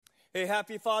Hey,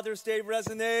 happy Father's Day,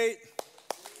 Resonate.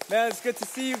 Man, it's good to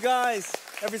see you guys.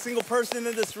 Every single person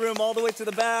in this room, all the way to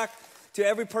the back, to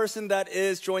every person that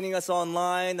is joining us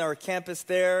online, our campus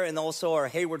there, and also our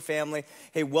Hayward family.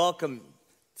 Hey, welcome.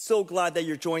 So glad that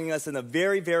you're joining us in a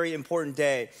very, very important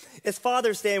day. It's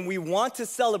Father's Day, and we want to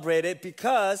celebrate it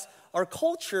because our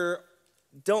culture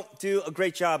don't do a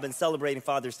great job in celebrating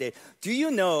Father's Day. Do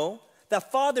you know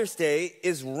that Father's Day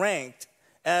is ranked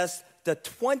as the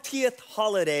 20th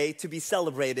holiday to be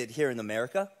celebrated here in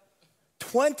America?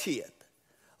 20th.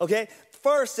 Okay?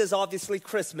 First is obviously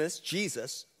Christmas,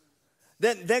 Jesus.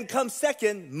 Then comes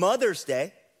second, Mother's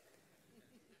Day.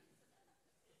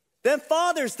 Then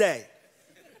Father's Day.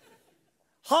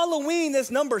 Halloween is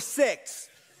number 6.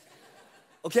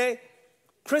 Okay?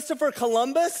 Christopher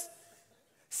Columbus,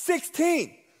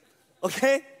 16.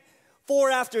 Okay? 4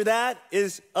 after that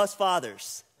is us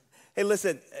fathers. Hey,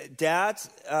 listen, dads,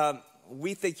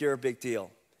 we think you're a big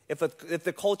deal. If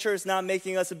the culture is not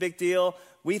making us a big deal,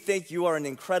 we think you are an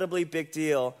incredibly big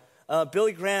deal.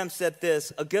 Billy Graham said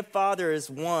this: a good father is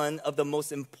one of the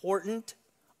most important,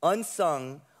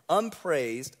 unsung,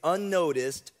 unpraised,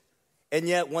 unnoticed, and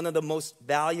yet one of the most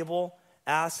valuable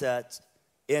assets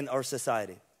in our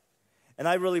society. And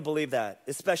I really believe that,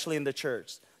 especially in the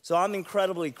church. So I'm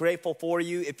incredibly grateful for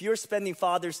you. If you're spending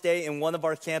Father's Day in one of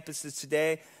our campuses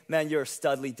today, man, you're a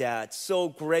studly dad. So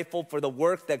grateful for the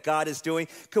work that God is doing.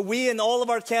 Could we in all of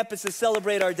our campuses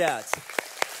celebrate our dads?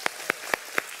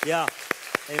 Yeah,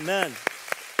 amen.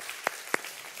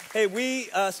 Hey, we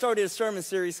started a sermon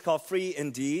series called Free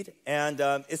Indeed, and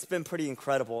it's been pretty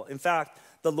incredible. In fact,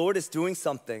 the Lord is doing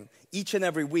something each and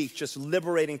every week, just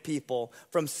liberating people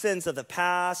from sins of the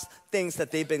past, things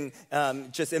that they've been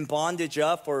just in bondage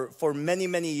of for many,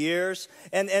 many years.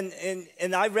 And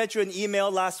I read you an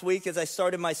email last week as I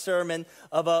started my sermon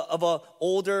of a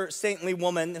older saintly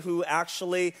woman who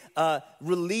actually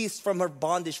released from her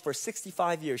bondage for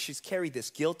 65 years. She's carried this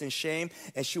guilt and shame,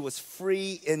 and she was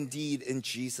free indeed in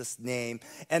Jesus' name.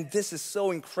 And this is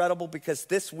so incredible because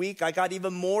this week I got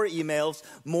even more emails,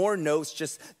 more notes,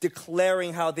 just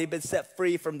declaring how they've been set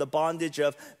free from the bondage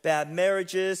of bad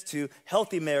marriages to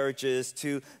healthy marriages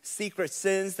to secret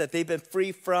sins that they've been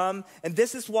free from. And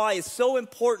this is why it's so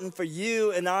important for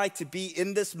you and I to be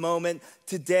in this moment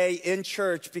today in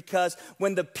church, because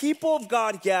when the people of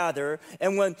God gather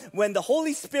and when the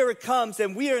Holy Spirit comes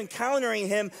and we are encountering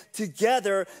Him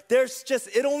together,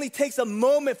 it only takes a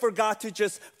moment for God to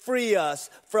just free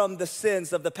us from the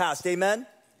sins of the past. Amen?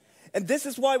 And this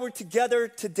is why we're together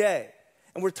today.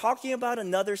 And we're talking about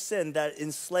another sin that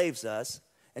enslaves us.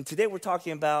 And today we're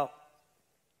talking about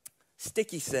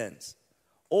sticky sins,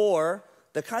 or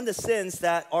the kind of sins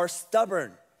that are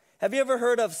stubborn. Have you ever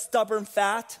heard of stubborn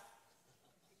fat?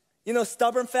 You know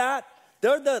stubborn fat?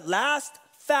 They're the last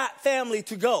fat family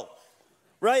to go.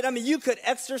 Right? I mean, you could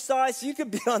exercise, you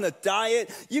could be on a diet,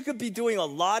 you could be doing a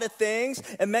lot of things,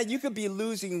 and man, you could be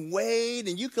losing weight,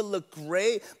 and you could look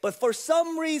great, but for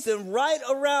some reason, right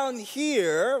around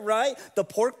here, right, the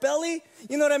pork belly,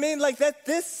 you know what I mean? Like that,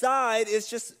 this side is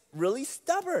just really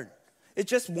stubborn. It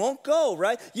just won't go,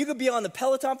 right? You could be on the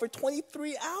Peloton for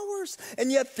 23 hours,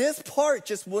 and yet this part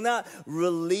just will not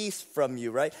release from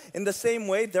you, right? In the same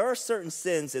way, there are certain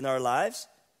sins in our lives.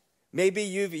 Maybe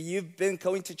you've been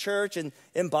going to church and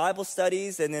in Bible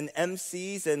studies and in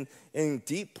MCs and in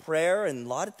deep prayer, and a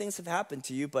lot of things have happened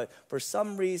to you, but for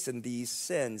some reason these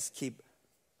sins keep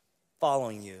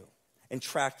following you and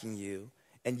tracking you,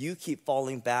 and you keep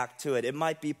falling back to it. It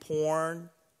might be porn.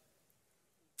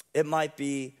 It might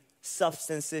be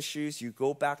substance issues. You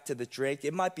go back to the drink.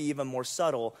 It might be even more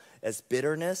subtle as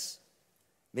bitterness,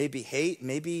 maybe hate,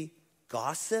 maybe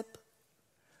gossip.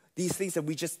 These things that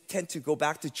we just tend to go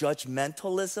back to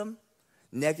judgmentalism,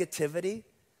 negativity,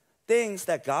 things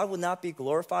that God would not be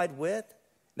glorified with,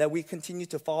 that we continue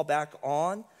to fall back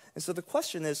on. And so the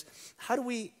question is, how do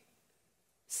we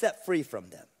set free from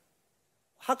them?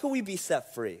 How can we be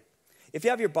set free? If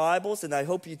you have your Bibles, and I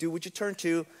hope you do, would you turn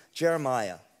to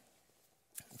Jeremiah?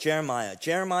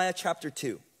 Jeremiah chapter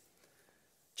 2.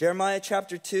 Jeremiah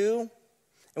chapter 2,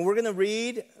 and we're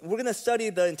going to study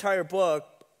the entire book,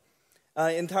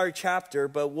 entire chapter,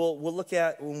 but we'll look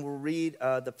at when we'll read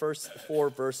the first 4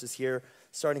 verses here,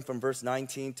 starting from verse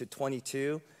 19 to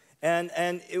 22. And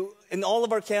in all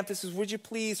of our campuses, would you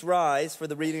please rise for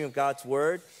the reading of God's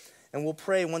word? And we'll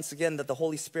pray once again that the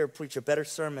Holy Spirit preach a better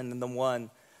sermon than the one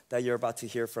that you're about to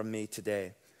hear from me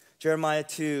today. Jeremiah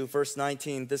 2, verse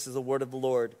 19, this is the word of the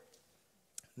Lord.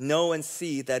 Know and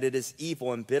see that it is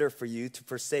evil and bitter for you to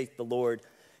forsake the Lord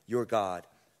your God.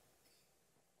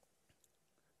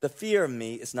 The fear of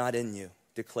me is not in you,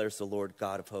 declares the Lord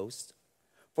God of hosts.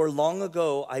 For long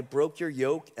ago I broke your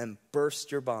yoke and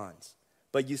burst your bonds.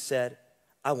 But you said,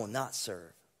 I will not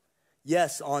serve.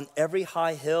 Yes, on every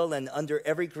high hill and under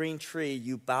every green tree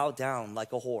you bow down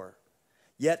like a whore.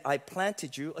 Yet I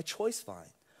planted you a choice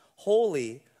vine,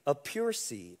 holy, of pure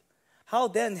seed. How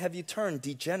then have you turned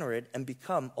degenerate and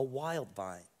become a wild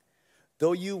vine?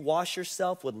 Though you wash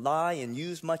yourself with lye and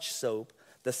use much soap,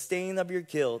 the stain of your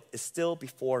guilt is still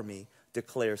before me,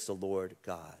 declares the Lord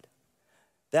God.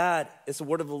 That is the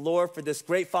word of the Lord for this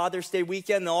great Father's Day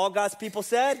weekend. And all God's people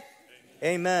said,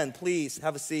 Amen. Please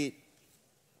have a seat.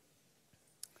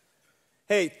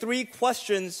 Hey, 3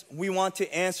 questions we want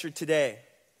to answer today.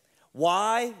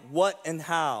 Why, what, and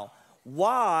how?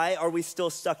 Why are we still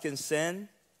stuck in sin?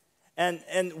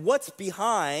 And what's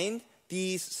behind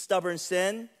these stubborn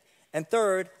sin? And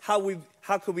third, how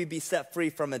could we be set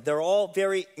free from it? They're all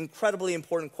very incredibly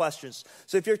important questions.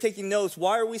 So if you're taking notes,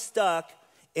 why are we stuck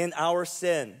in our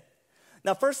sin?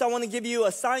 Now, first, I want to give you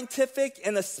a scientific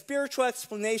and a spiritual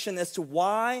explanation as to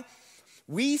why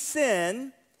we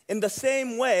sin in the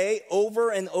same way over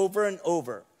and over and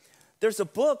over. There's a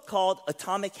book called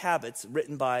Atomic Habits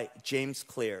written by James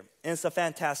Clear, and it's a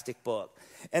fantastic book.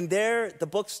 And there, the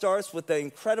book starts with the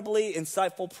incredibly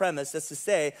insightful premise that's to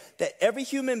say that every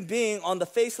human being on the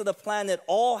face of the planet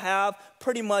all have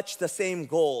pretty much the same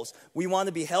goals. We want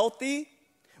to be healthy.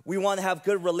 We want to have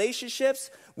good relationships.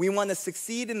 We want to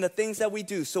succeed in the things that we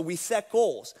do. So we set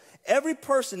goals. Every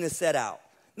person is set out.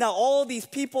 Now, all these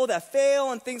people that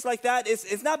fail and things like that,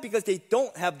 it's not because they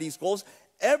don't have these goals.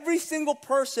 Every single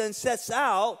person sets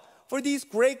out for these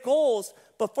great goals.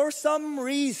 But for some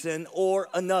reason or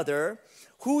another,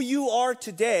 who you are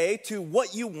today to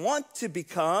what you want to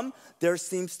become, there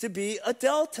seems to be a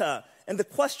delta. And the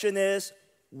question is,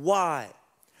 why?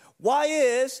 Why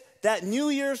is that New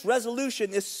Year's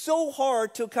resolution is so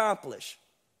hard to accomplish?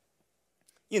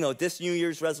 You know, this New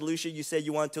Year's resolution, you said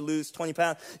you wanted to lose 20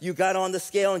 pounds. You got on the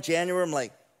scale in January. I'm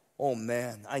like, oh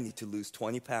man, I need to lose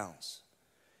 20 pounds.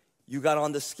 You got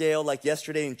on the scale like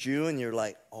yesterday in June, and you're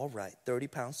like, all right, 30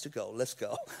 pounds to go. Let's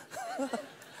go.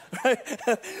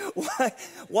 Right?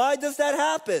 Why does that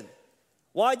happen?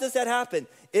 Why does that happen?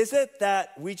 Is it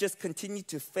that we just continue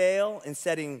to fail in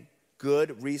setting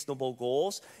good, reasonable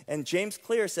goals? And James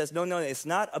Clear says, no, it's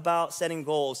not about setting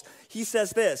goals. He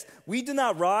says this, we do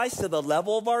not rise to the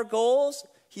level of our goals.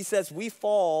 He says we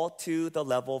fall to the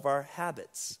level of our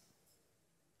habits.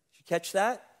 Did you catch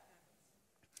that?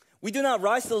 We do not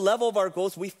rise to the level of our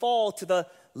goals. We fall to the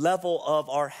level of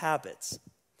our habits.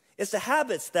 It's the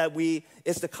habits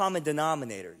it's the common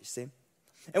denominator, you see?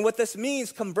 And what this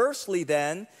means, conversely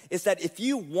then, is that if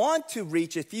you want to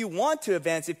reach, if you want to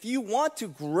advance, if you want to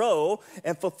grow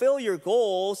and fulfill your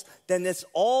goals, then it's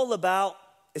all about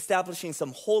establishing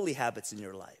some holy habits in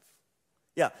your life.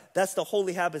 Yeah, that's the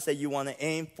holy habits that you want to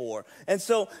aim for. And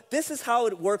so this is how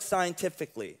it works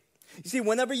scientifically. You see,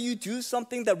 whenever you do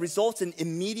something that results in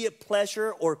immediate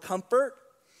pleasure or comfort,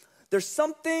 there's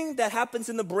something that happens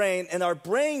in the brain, and our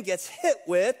brain gets hit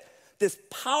with this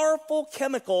powerful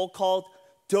chemical called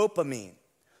dopamine.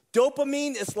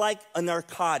 Dopamine is like a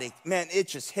narcotic. Man, it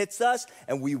just hits us,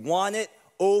 and we want it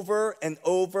over and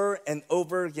over and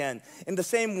over again. In the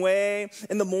same way,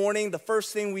 in the morning, the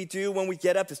first thing we do when we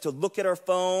get up is to look at our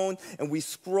phone, and we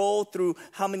scroll through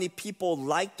how many people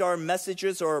liked our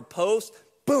messages or our posts.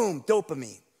 Boom,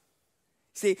 dopamine.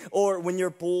 See, or when you're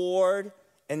bored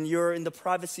and you're in the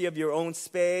privacy of your own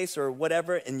space or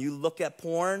whatever, and you look at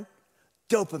porn,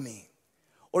 dopamine.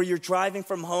 Or you're driving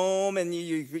from home and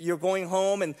you're going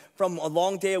home and from a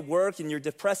long day at work and you're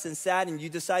depressed and sad and you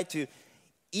decide to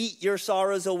eat your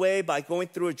sorrows away by going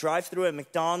through a drive-thru at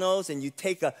McDonald's and you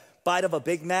take a bite of a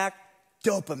Big Mac,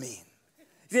 dopamine.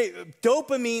 See,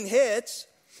 dopamine hits,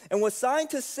 and what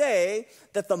scientists say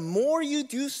that the more you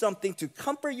do something to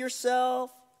comfort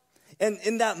yourself, and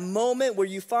in that moment where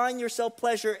you find yourself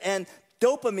pleasure and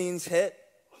dopamine's hit,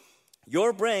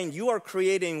 your brain, you are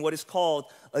creating what is called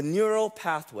a neural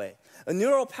pathway. A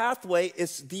neural pathway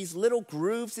is these little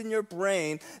grooves in your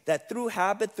brain that through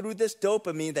habit, through this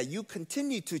dopamine, that you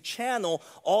continue to channel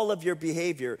all of your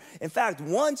behavior. In fact,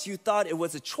 once you thought it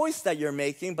was a choice that you're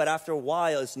making, but after a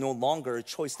while, it's no longer a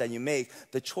choice that you make.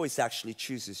 The choice actually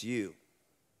chooses you.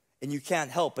 And you can't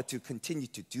help but to continue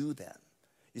to do them.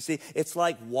 You see, it's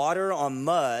like water on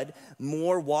mud.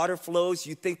 More water flows.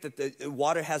 You think that the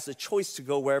water has the choice to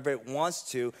go wherever it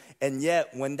wants to. And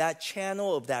yet, when that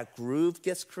channel of that groove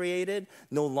gets created,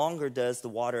 no longer does the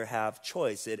water have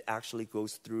choice. It actually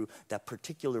goes through that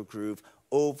particular groove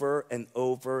over and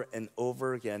over and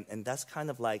over again. And that's kind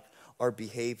of like our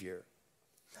behavior.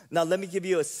 Now, let me give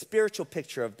you a spiritual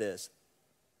picture of this.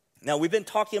 Now, we've been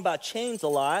talking about chains a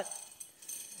lot.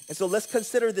 And so let's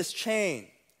consider this chain.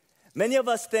 Many of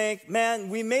us think, man,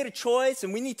 we made a choice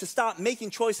and we need to stop making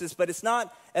choices, but it's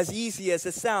not as easy as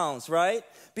it sounds, right?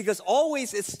 Because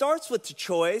always it starts with the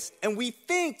choice, and we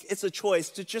think it's a choice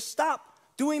to just stop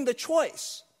doing the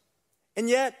choice. And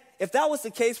yet, if that was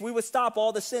the case, we would stop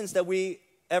all the sins that we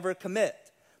ever commit.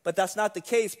 But that's not the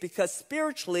case, because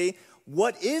spiritually,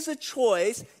 what is a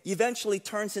choice eventually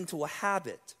turns into a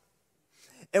habit.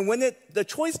 And when the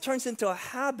choice turns into a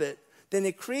habit, then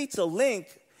it creates a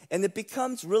link, and it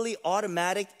becomes really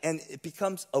automatic, and it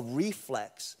becomes a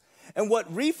reflex. And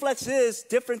what reflex is,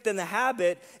 different than the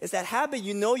habit, is that habit,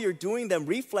 you know you're doing them.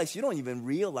 Reflex, you don't even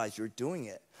realize you're doing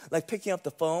it. Like picking up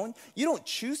the phone, you don't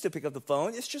choose to pick up the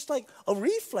phone. It's just like a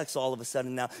reflex all of a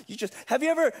sudden now. Have you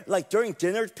ever, like during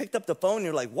dinner, picked up the phone and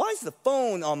you're like, why is the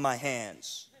phone on my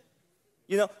hands?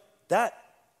 You know, that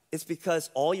is because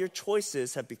all your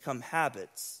choices have become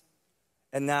habits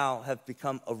and now have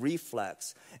become a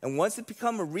reflex. And once it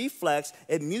becomes a reflex,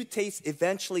 it mutates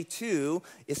eventually to,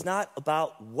 it's not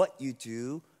about what you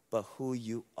do, but who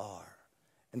you are.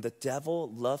 And the devil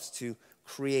loves to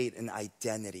create an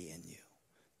identity in you.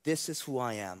 This is who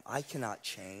I am. I cannot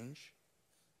change.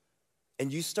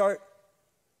 And you start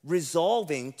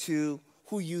resolving to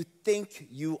who you think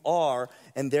you are,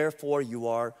 and therefore you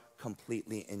are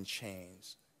completely in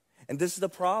chains. And this is the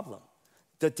problem.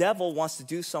 The devil wants to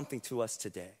do something to us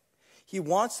today. He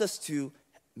wants us to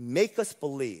make us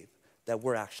believe that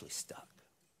we're actually stuck.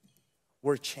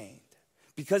 We're chained.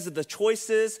 Because of the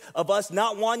choices of us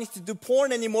not wanting to do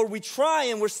porn anymore, we try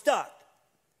and we're stuck.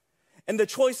 And the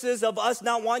choices of us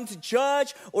not wanting to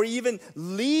judge or even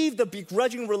leave the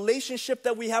begrudging relationship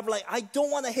that we have, like, I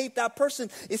don't want to hate that person.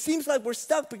 It seems like we're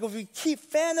stuck because we keep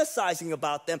fantasizing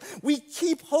about them. We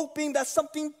keep hoping that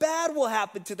something bad will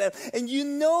happen to them. And you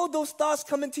know those thoughts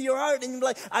come into your heart and you're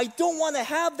like, I don't want to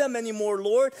have them anymore,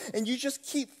 Lord. And you just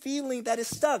keep feeling that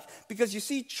it's stuck because you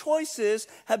see, choices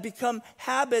have become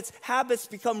habits. Habits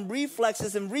become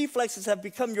reflexes, and reflexes have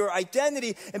become your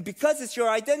identity. And because it's your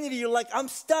identity, you're like, I'm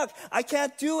stuck. I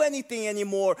can't do anything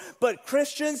anymore. But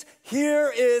Christians,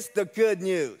 here is the good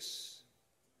news.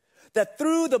 That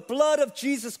through the blood of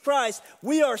Jesus Christ,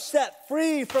 we are set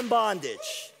free from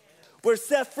bondage. We're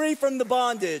set free from the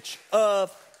bondage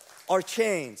of our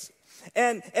chains.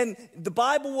 And the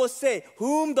Bible will say,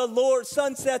 whom the Lord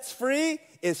Son sets free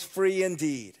is free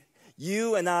indeed.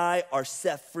 You and I are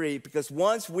set free because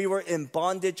once we were in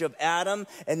bondage of Adam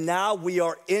and now we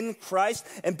are in Christ.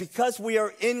 And because we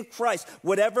are in Christ,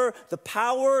 whatever the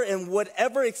power and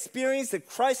whatever experience that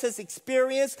Christ has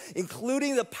experienced,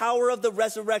 including the power of the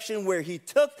resurrection where he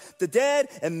took the dead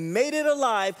and made it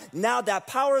alive, now that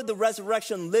power of the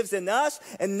resurrection lives in us.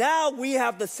 And now we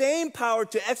have the same power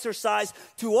to exercise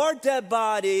to our dead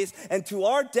bodies and to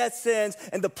our dead sins.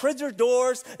 And the prison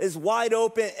doors is wide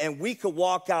open and we could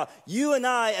walk out. You and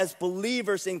I, as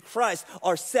believers in Christ,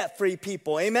 are set free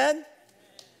people. Amen?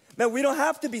 Man, we don't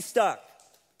have to be stuck.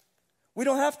 We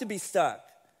don't have to be stuck.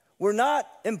 We're not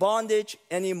in bondage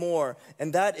anymore.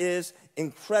 And that is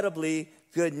incredibly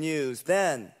good news.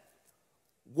 Then,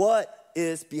 what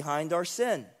is behind our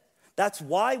sin? That's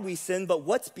why we sin, but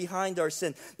what's behind our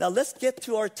sin? Now, let's get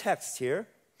to our text here.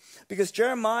 Because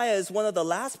Jeremiah is one of the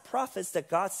last prophets that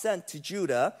God sent to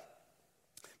Judah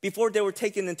before they were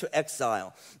taken into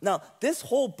exile. Now, this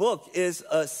whole book is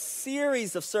a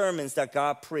series of sermons that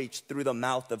God preached through the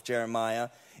mouth of Jeremiah.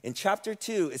 In chapter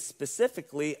 2 is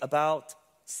specifically about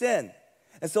sin.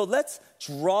 And so let's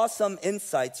draw some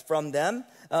insights from them.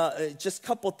 Just a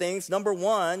couple things. Number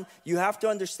one, you have to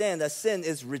understand that sin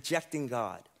is rejecting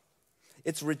God.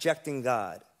 It's rejecting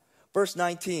God. Verse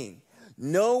 19,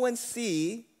 know and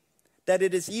see that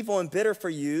it is evil and bitter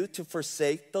for you to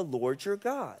forsake the Lord your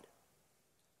God.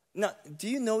 Now, do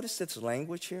you notice its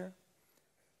language here?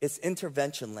 It's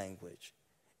intervention language.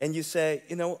 And you say,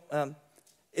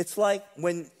 it's like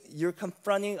when you're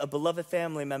confronting a beloved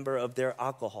family member of their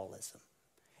alcoholism.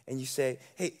 And you say,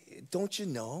 hey, don't you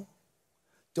know?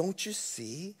 Don't you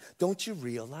see? Don't you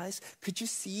realize? Could you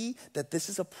see that this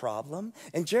is a problem?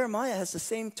 And Jeremiah has the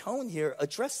same tone here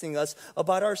addressing us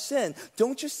about our sin.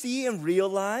 Don't you see and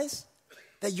realize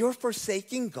that you're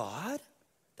forsaking God?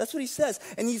 That's what he says.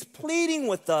 And he's pleading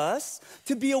with us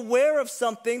to be aware of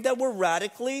something that we're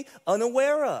radically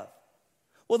unaware of.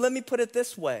 Well, let me put it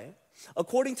this way.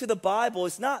 According to the Bible,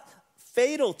 it's not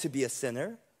fatal to be a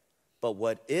sinner, but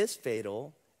what is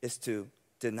fatal is to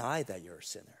deny that you're a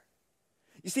sinner.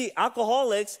 You see,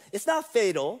 alcoholics, it's not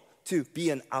fatal to be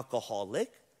an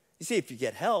alcoholic. You see, if you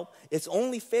get help, it's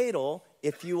only fatal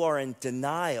if you are in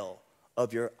denial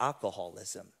of your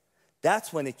alcoholism.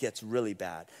 That's when it gets really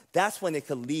bad. That's when it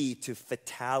could lead to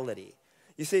fatality.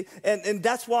 You see? And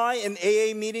that's why in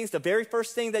AA meetings, the very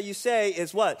first thing that you say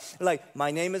is what? Like, my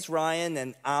name is Ryan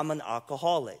and I'm an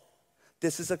alcoholic.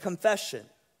 This is a confession.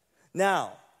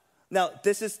 Now,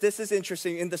 this is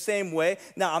interesting in the same way.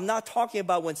 Now, I'm not talking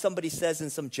about when somebody says in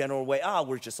some general way,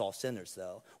 we're just all sinners,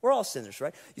 though. We're all sinners,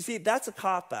 right? You see, that's a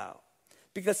cop-out.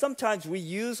 Because sometimes we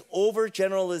use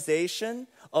overgeneralization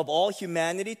of all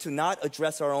humanity to not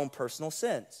address our own personal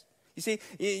sins. You see,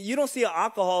 you don't see an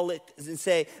alcoholic and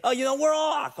say, we're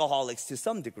all alcoholics to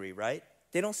some degree, right?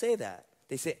 They don't say that.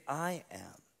 They say, I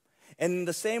am. And in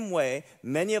the same way,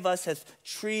 many of us have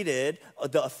treated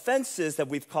the offenses that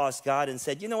we've caused God and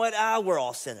said, you know what, we're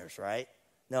all sinners, right?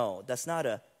 No, that's not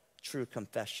a true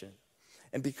confession.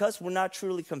 And because we're not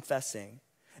truly confessing,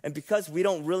 and because we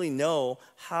don't really know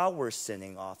how we're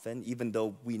sinning often, even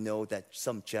though we know that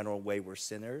some general way we're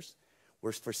sinners,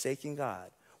 we're forsaking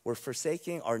God. We're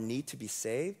forsaking our need to be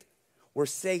saved. We're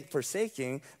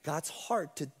forsaking God's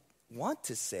heart to want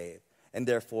to save. And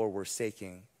therefore, we're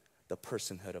forsaking the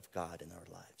personhood of God in our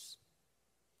lives.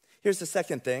 Here's the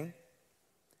second thing.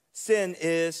 Sin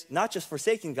is not just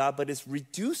forsaking God, but it's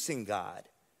reducing God.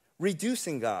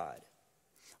 Reducing God.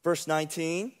 Verse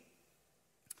 19.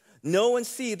 Know and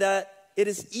see that it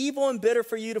is evil and bitter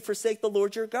for you to forsake the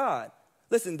Lord your God.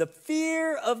 Listen, the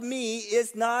fear of me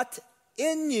is not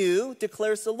in you,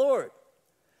 declares the Lord.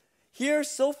 Here,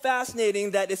 so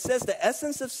fascinating that it says the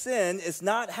essence of sin is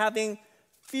not having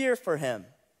fear for him.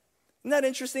 Isn't that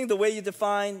interesting? The way you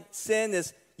define sin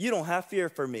is, you don't have fear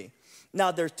for me.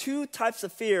 Now, there are two types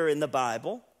of fear in the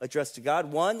Bible addressed to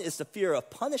God. One is the fear of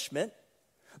punishment.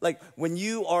 Like when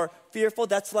you are fearful,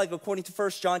 that's like according to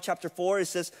 1 John chapter 4, it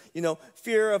says,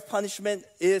 fear of punishment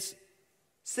is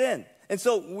sin. And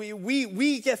so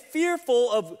we get fearful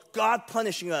of God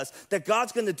punishing us, that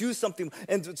God's going to do something,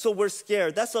 and so we're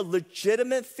scared. That's a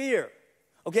legitimate fear.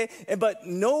 Okay, but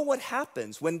know what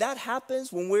happens. When that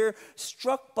happens, when we're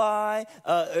struck by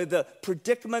the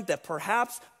predicament that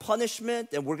perhaps punishment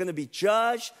and we're going to be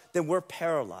judged, then we're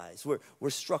paralyzed. We're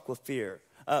struck with fear.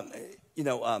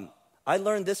 I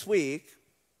learned this week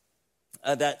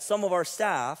that some of our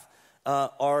staff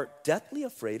are deathly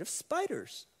afraid of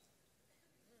spiders.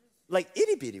 Like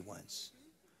itty-bitty ones.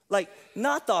 Like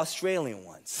not the Australian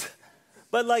ones,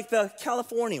 but like the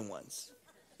Californian ones.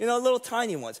 Little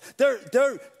tiny ones.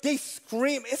 They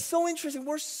scream. It's so interesting.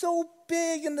 We're so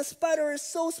big and the spider is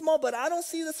so small, but I don't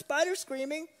see the spider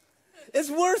screaming.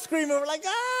 We're screaming. We're like,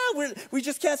 we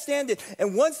just can't stand it.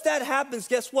 And once that happens,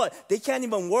 guess what? They can't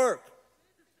even work.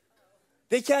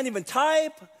 They can't even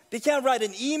type. They can't write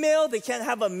an email. They can't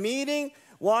have a meeting.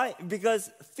 Why? Because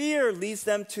fear leads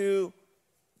them to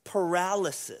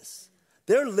paralysis.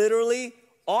 They're literally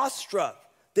awestruck.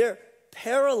 They're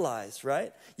paralyzed,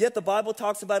 right? Yet the Bible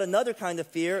talks about another kind of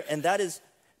fear, and that is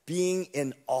being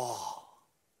in awe.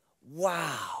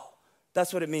 Wow.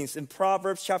 That's what it means. In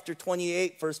Proverbs chapter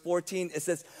 28, verse 14, it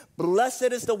says,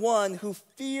 blessed is the one who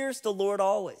fears the Lord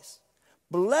always.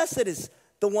 Blessed is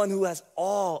the one who has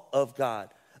awe of God.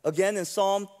 Again, in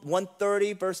Psalm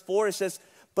 130, verse 4, it says,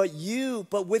 but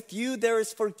with you there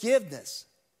is forgiveness,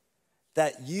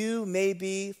 that you may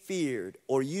be feared,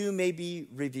 or you may be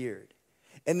revered.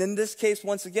 And in this case,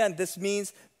 once again, this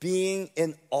means being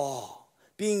in awe.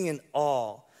 Being in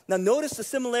awe. Now notice the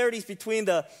similarities between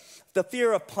the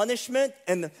fear of punishment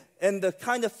and the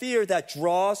kind of fear that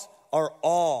draws our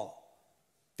awe.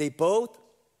 They both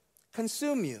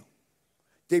consume you.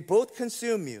 They both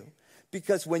consume you.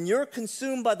 Because when you're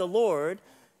consumed by the Lord,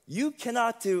 you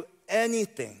cannot do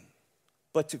anything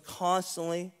but to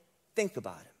constantly think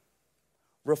about him.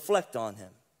 Reflect on him.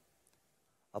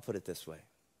 I'll put it this way.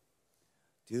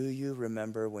 Do you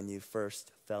remember when you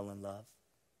first fell in love?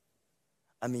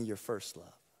 I mean, your first love.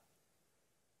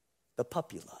 The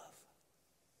puppy love.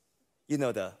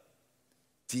 The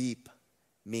deep,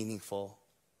 meaningful,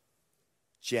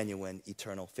 genuine,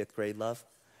 eternal fifth grade love.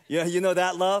 You know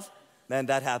that love? Man,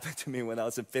 that happened to me when I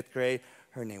was in fifth grade.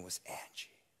 Her name was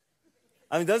Angie.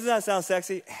 I mean, doesn't that sound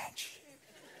sexy? Angie.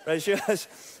 Right?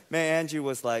 Angie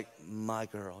was like my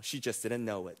girl. She just didn't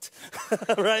know it.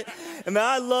 Right? And man,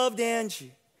 I loved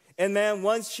Angie. And man,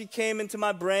 once she came into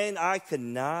my brain, I could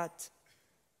not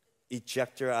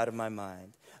eject her out of my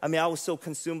mind. I mean, I was so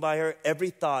consumed by her, every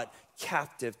thought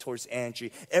captive towards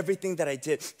Angie. Everything that I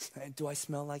did, do I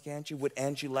smell like Angie? Would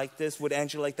Angie like this? Would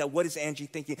Angie like that? What is Angie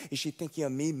thinking? Is she thinking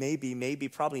of me? Maybe,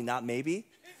 probably not maybe.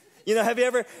 Have you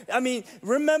ever,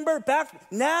 remember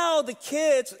back, now the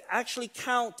kids actually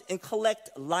count and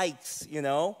collect likes,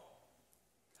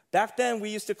 Back then we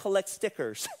used to collect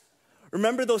stickers.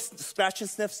 Remember those scratch and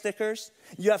sniff stickers?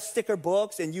 You have sticker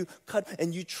books and you cut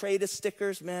and you trade the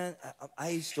stickers. Man, I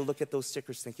used to look at those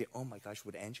stickers thinking, oh my gosh,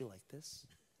 would Angie like this?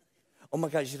 Oh my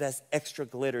gosh, it has extra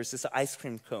glitters. It's an ice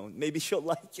cream cone. Maybe she'll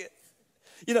like it.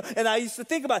 And I used to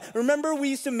think about it. Remember we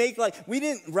used to make we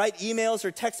didn't write emails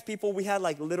or text people. We had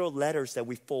little letters that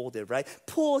we folded, right?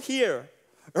 Pull here.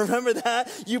 Remember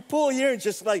that? You pull here and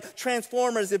just like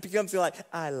Transformers, it becomes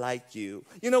I like you.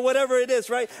 Whatever it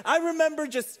is, right? I remember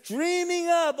just dreaming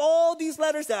up all these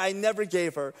letters that I never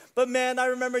gave her. But man, I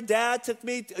remember Dad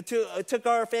took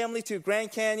our family to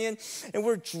Grand Canyon, and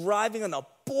we're driving on a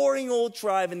boring old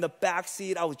drive in the back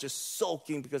seat. I was just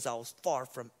sulking because I was far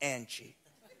from Angie.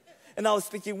 And I was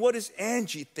thinking, what is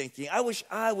Angie thinking? I wish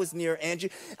I was near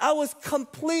Angie. I was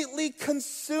completely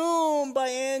consumed by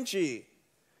Angie.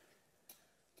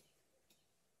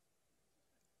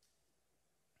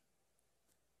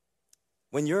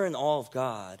 When you're in awe of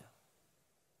God,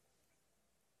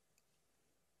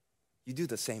 you do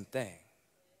the same thing.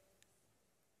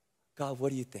 God,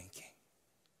 what are you thinking?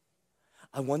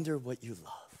 I wonder what you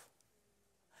love.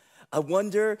 I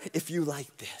wonder if you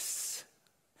like this.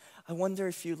 I wonder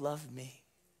if you love me.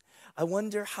 I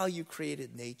wonder how you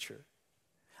created nature.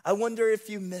 I wonder if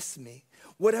you miss me.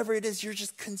 Whatever it is, you're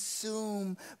just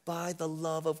consumed by the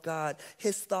love of God.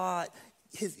 His thought,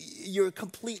 you're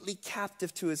completely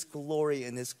captive to his glory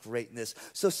and his greatness.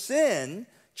 So sin,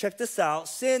 check this out,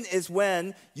 sin is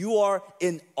when you are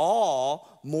in awe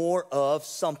more of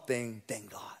something than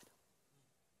God.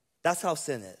 That's how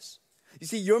sin is. You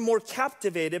see, you're more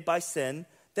captivated by sin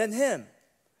than him.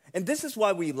 And this is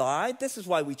why we lie. This is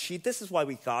why we cheat. This is why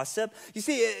we gossip. You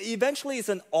see, eventually it's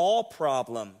an awe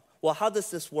problem. Well, how does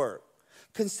this work?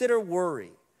 Consider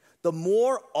worry. The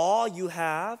more awe you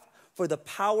have for the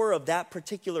power of that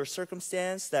particular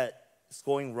circumstance that is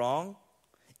going wrong,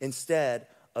 instead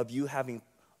of you having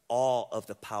awe of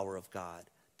the power of God,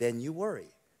 then you worry.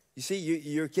 You see,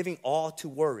 you're giving awe to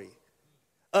worry.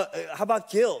 How about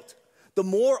guilt? The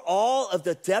more awe of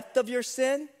the depth of your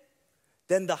sin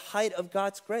than the height of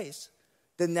God's grace,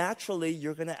 then naturally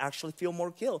you're going to actually feel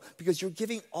more guilt because you're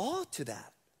giving awe to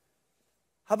that.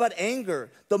 How about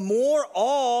anger? The more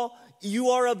awe you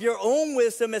are of your own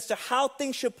wisdom as to how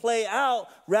things should play out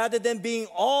rather than being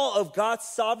awe of God's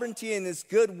sovereignty and his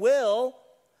goodwill,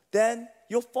 then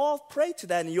you'll fall prey to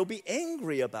that and you'll be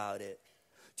angry about it.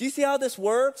 Do you see how this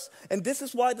works? And this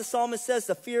is why the psalmist says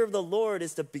the fear of the Lord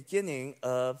is the beginning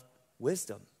of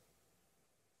wisdom.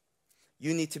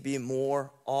 You need to be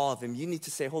more awe of him. You need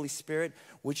to say, Holy Spirit,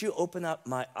 would you open up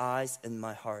my eyes and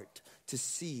my heart to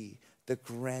see the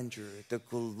grandeur, the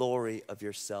glory of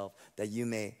yourself, that you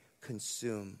may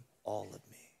consume all of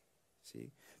me.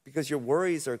 See? Because your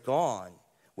worries are gone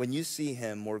when you see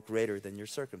him more greater than your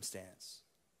circumstance.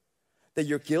 That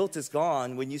your guilt is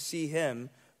gone when you see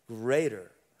him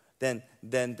greater than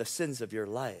the sins of your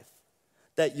life.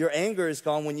 That your anger is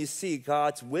gone when you see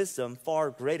God's wisdom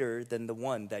far greater than the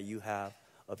one that you have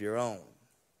of your own.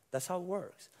 That's how it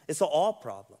works. It's an awe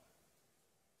problem.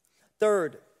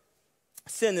 Third,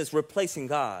 sin is replacing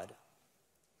God.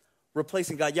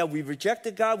 Replacing God. Yeah, we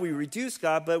rejected God, we reduced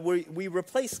God, but we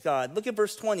replace God. Look at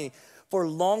verse 20. For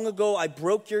long ago I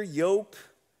broke your yoke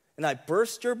and I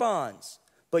burst your bonds.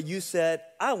 But you said,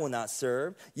 I will not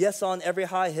serve. Yes, on every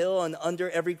high hill and under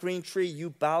every green tree you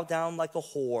bow down like a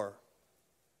whore.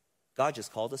 God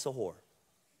just called us a whore.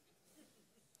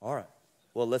 All right.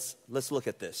 Well, let's look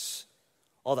at this.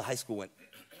 All the high school went.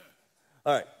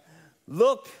 All right.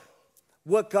 Look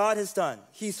what God has done.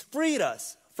 He's freed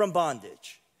us from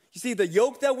bondage. You see, the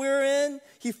yoke that we're in,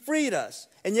 he freed us.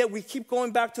 And yet we keep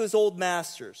going back to his old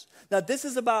masters. Now, this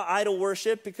is about idol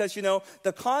worship because,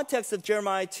 the context of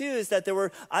Jeremiah 2 is that there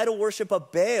were idol worship of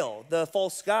Baal, the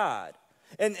false god.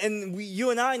 And you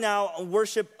and I now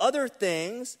worship other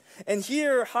things. And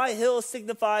here, high hills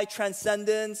signify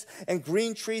transcendence and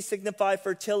green trees signify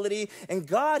fertility. And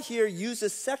God here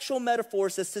uses sexual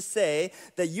metaphors as to say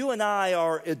that you and I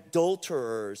are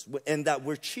adulterers and that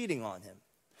we're cheating on him.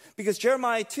 Because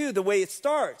Jeremiah 2, the way it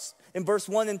starts, in verse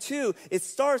 1 and 2, it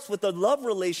starts with a love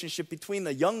relationship between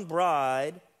the young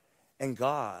bride and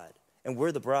God. And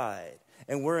we're the bride.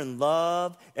 And we're in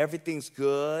love, everything's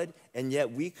good, and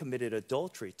yet we committed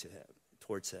adultery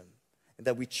towards him. And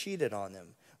that we cheated on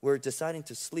him. We're deciding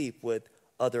to sleep with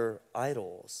other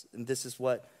idols. And this is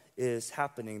what is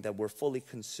happening, that we're fully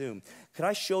consumed. Can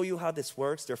I show you how this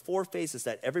works? There are 4 phases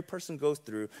that every person goes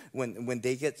through when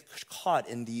they get caught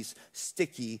in these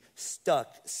sticky,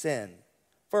 stuck sin.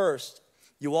 First,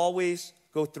 you always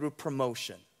go through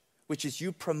promotion, which is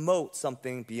you promote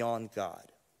something beyond God.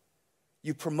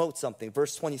 You promote something.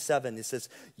 Verse 27, it says,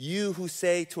 you who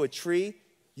say to a tree,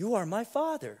 you are my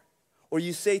father. Or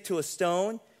you say to a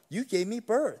stone, you gave me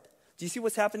birth. Do you see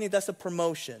what's happening? That's a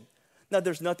promotion. Now,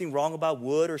 there's nothing wrong about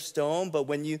wood or stone, but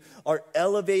when you are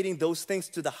elevating those things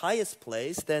to the highest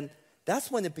place, then that's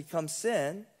when it becomes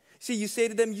sin. See, you say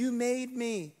to them, you made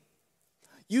me.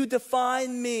 You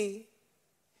defined me.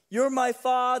 You're my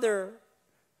father.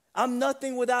 I'm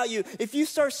nothing without you. If you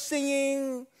start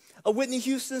singing a Whitney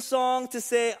Houston song to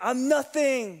say, I'm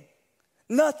nothing,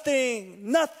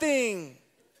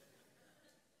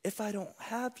 if I don't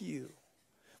have you.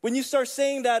 When you start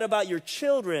saying that about your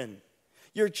children,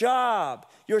 your job,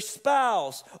 your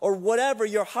spouse, or whatever,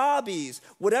 your hobbies,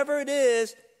 whatever it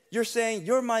is, you're saying,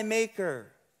 you're my maker.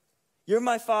 You're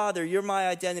my father. You're my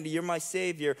identity. You're my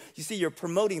savior. You see, you're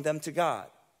promoting them to God.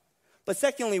 But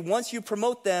secondly, once you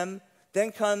promote them,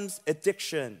 then comes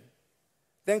addiction.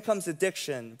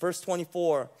 Verse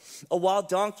 24, a wild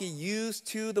donkey used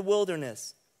to the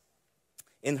wilderness.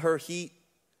 In her heat,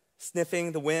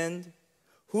 sniffing the wind,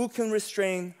 who can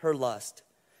restrain her lust?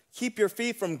 Keep your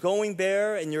feet from going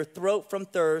bare and your throat from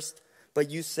thirst. But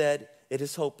you said, it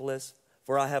is hopeless,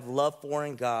 for I have loved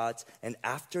foreign gods, and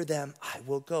after them I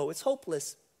will go. It's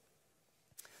hopeless.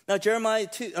 Now, Jeremiah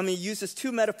uses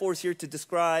two metaphors here to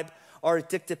describe our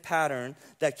addictive pattern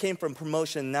that came from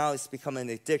promotion, now it's become an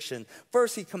addiction.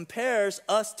 First, he compares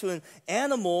us to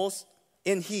animals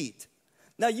in heat.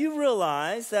 Now, you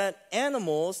realize that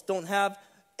animals don't have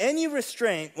any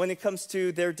restraint when it comes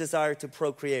to their desire to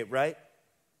procreate, right?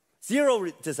 Zero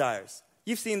desires.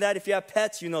 You've seen that. If you have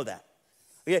pets, you know that.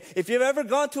 Okay? If you've ever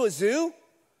gone to a zoo,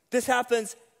 this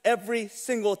happens every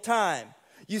single time.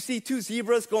 You see two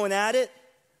zebras going at it,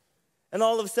 and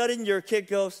all of a sudden your kid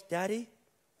goes, Daddy,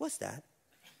 what's that?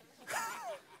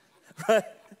 Right?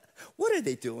 What are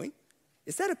they doing?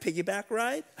 Is that a piggyback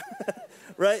ride?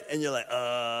 Right? And you're like,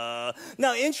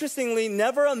 Now, interestingly,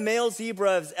 never a male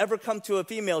zebra has ever come to a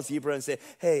female zebra and say,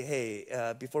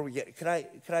 hey, before we get, could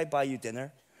I buy you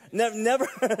dinner? Never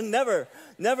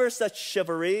such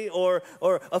chivalry, or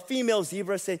a female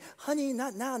zebra say, honey,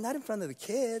 not now, not in front of the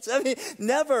kids. I mean,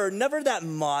 never that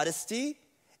modesty.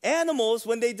 Animals,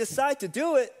 when they decide to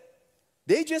do it,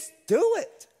 they just do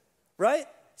it, right?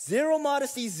 Zero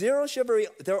modesty, zero chivalry.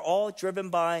 They're all driven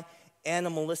by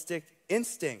animalistic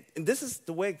instinct. And this is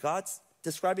the way God's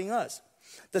describing us.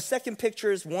 The second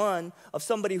picture is one of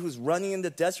somebody who's running in the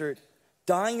desert,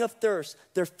 dying of thirst.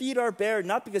 Their feet are bare,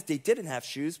 not because they didn't have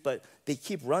shoes, but they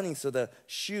keep running so the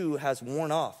shoe has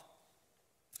worn off.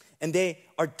 And they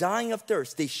are dying of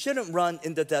thirst. They shouldn't run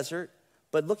in the desert,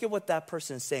 but look at what that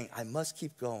person is saying. I must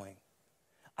keep going.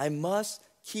 I must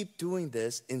keep doing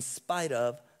this in spite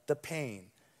of the pain.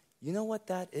 You know what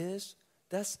that is?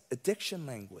 That's addiction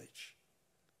language.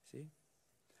 See?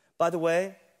 By the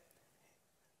way,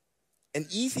 an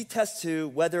easy test to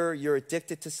whether you're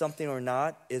addicted to something or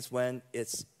not is when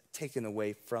it's taken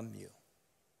away from you,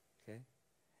 okay?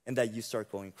 And that you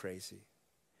start going crazy.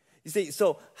 You see,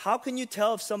 so how can you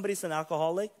tell if somebody's an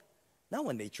alcoholic? Not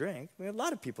when they drink. I mean, a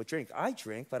lot of people drink. I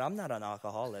drink, but I'm not an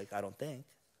alcoholic, I don't think.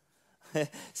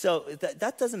 So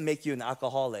that doesn't make you an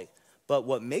alcoholic. But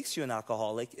what makes you an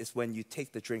alcoholic is when you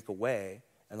take the drink away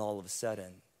and all of a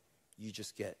sudden you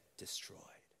just get destroyed.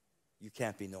 You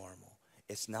can't be normal.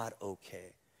 It's not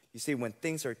okay. You see, when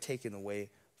things are taken away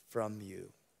from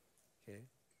you, okay,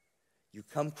 you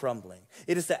come crumbling.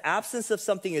 It is the absence of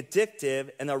something addictive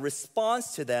and our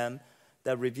response to them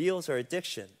that reveals our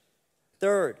addiction.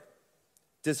 Third,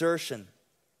 desertion.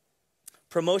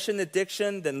 Promotion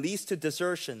addiction then leads to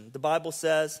desertion. The Bible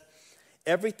says,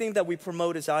 everything that we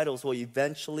promote as idols will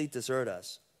eventually desert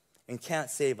us and can't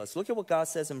save us. Look at what God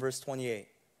says in verse 28.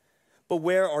 But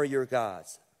where are your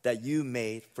gods that you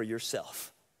made for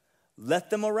yourself? Let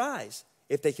them arise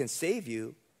if they can save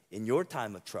you in your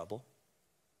time of trouble.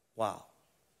 Wow.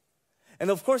 And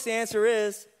of course the answer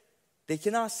is, they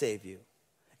cannot save you.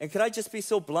 And could I just be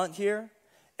so blunt here?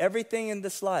 Everything in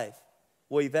this life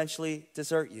will eventually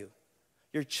desert you.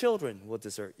 Your children will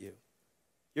desert you.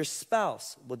 Your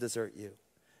spouse will desert you.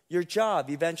 Your job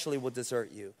eventually will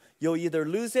desert you. You'll either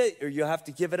lose it or you'll have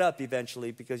to give it up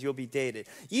eventually because you'll be dated.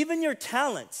 Even your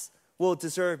talents will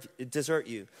desert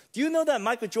you. Do you know that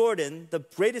Michael Jordan, the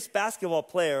greatest basketball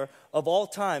player of all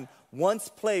time, once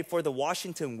played for the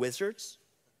Washington Wizards?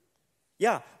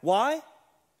 Yeah. Why?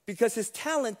 Because his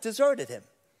talent deserted him.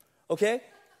 Okay?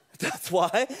 That's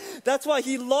why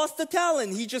he lost the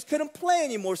talent. He just couldn't play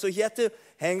anymore, so he had to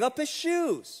hang up his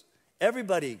shoes.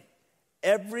 Everybody,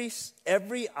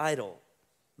 every idol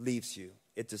leaves you.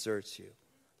 It deserts you.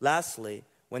 Lastly,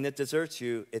 when it deserts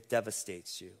you, it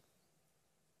devastates you.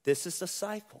 This is the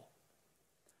cycle.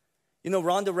 You know,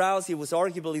 Ronda Rousey was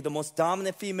arguably the most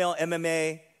dominant female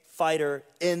MMA fighter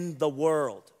in the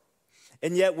world.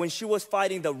 And yet when she was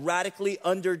fighting the radically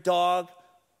underdog,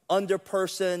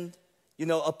 underperson,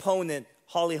 opponent,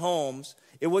 Holly Holmes,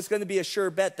 it was going to be a sure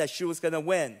bet that she was going to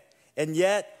win. And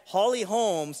yet Holly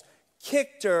Holmes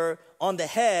kicked her on the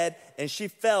head and she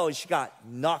fell and she got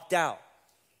knocked out.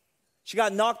 She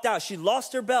got knocked out. She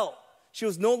lost her belt. She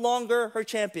was no longer the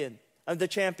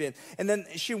champion. And then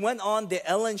she went on the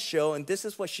Ellen show, and this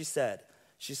is what she said.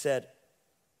 She said,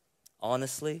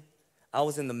 honestly, I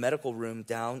was in the medical room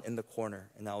down in the corner,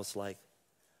 and I was like,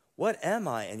 what am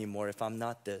I anymore if I'm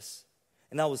not this?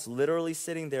 And I was literally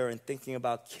sitting there and thinking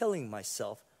about killing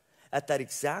myself at that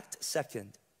exact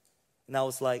second. And I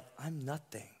was like, I'm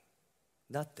nothing.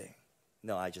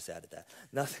 No, I just added that.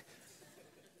 Nothing.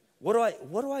 What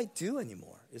do I do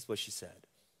anymore, is what she said.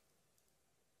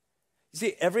 You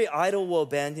see, every idol will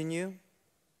abandon you.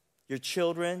 Your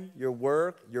children, your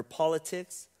work, your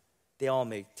politics, they all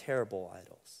make terrible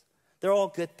idols. They're all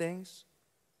good things.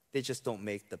 They just don't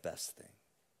make the best thing.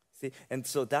 See, and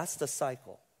so that's the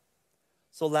cycle.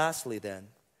 So lastly then,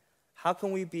 how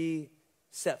can we be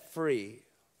set free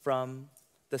from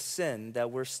the sin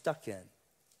that we're stuck in?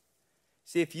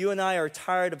 See, if you and I are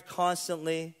tired of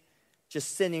constantly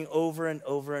just sinning over and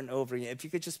over and over again, if you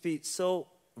could just be so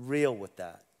real with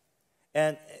that.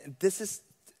 And this is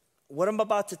what I'm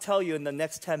about to tell you in the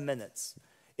next 10 minutes.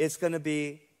 It's going to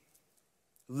be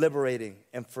liberating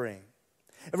and freeing.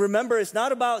 And remember, it's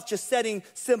not about just setting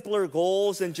simpler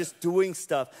goals and just doing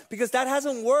stuff, because that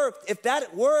hasn't worked. If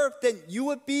that worked, then you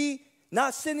would be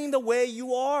not sinning the way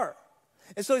you are.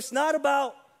 And so it's not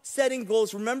about setting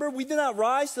goals. Remember, we do not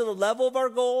rise to the level of our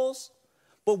goals,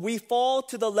 but we fall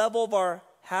to the level of our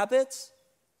habits.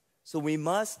 So we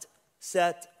must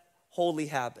set holy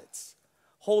habits.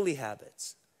 Holy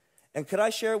habits. And could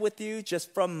I share with you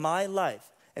just from my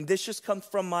life, and this just comes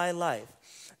from my life,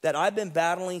 that I've been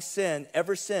battling sin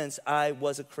ever since I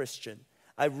was a Christian.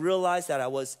 I realized that I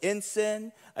was in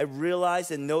sin. I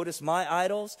realized and noticed my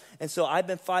idols. And so I've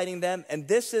been fighting them. And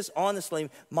this is honestly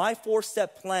my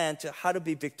 4-step plan to how to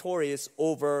be victorious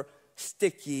over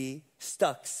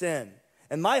stuck sin.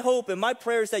 And my hope and my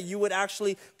prayer is that you would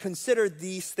actually consider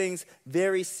these things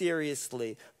very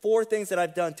seriously. 4 things that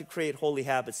I've done to create holy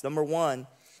habits. Number 1,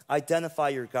 identify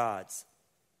your gods.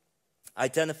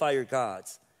 Identify your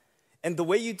gods. And the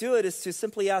way you do it is to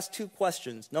simply ask 2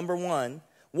 questions. Number 1,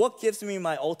 what gives me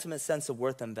my ultimate sense of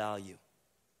worth and value?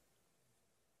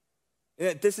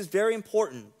 This is very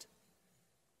important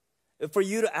for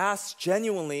you to ask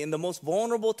genuinely in the most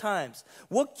vulnerable times.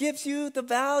 What gives you the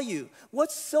value?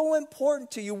 What's so important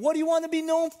to you? What do you want to be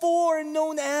known for and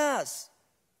known as?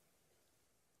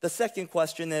 The second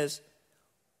question is,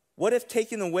 what if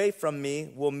taken away from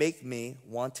me will make me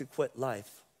want to quit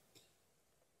life?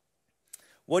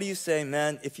 What do you say,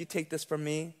 man, if you take this from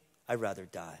me, I'd rather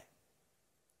die?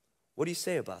 What do you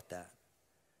say about that?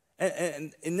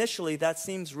 And initially, that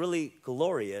seems really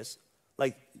glorious.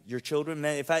 Like your children,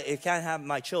 man, if I can't have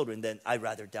my children, then I'd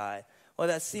rather die. Well,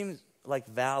 that seems like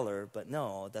valor, but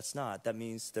no, that's not. That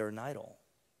means they're an idol.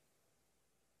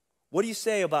 What do you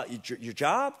say about your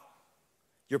job,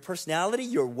 your personality,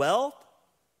 your wealth,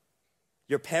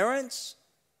 your parents,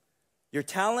 your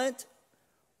talent?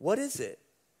 What is it?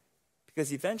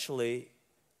 Because eventually,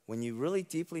 when you really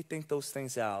deeply think those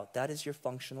things out, that is your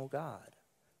functional God.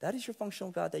 That is your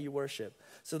functional God that you worship.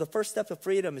 So the first step of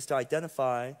freedom is to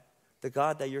identify the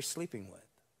God that you're sleeping with.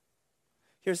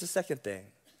 Here's the second thing.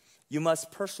 You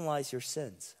must personalize your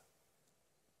sins.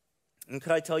 And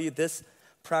could I tell you, this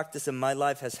practice in my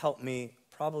life has helped me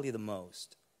probably the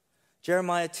most.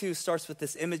 Jeremiah 2 starts with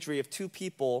this imagery of 2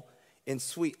 people in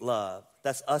sweet love.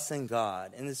 That's us and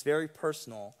God. And it's very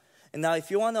personal. And now if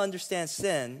you want to understand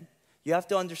sin, you have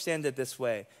to understand it this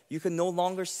way. You can no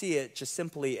longer see it just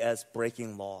simply as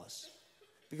breaking laws.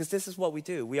 Because this is what we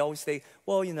do. We always say,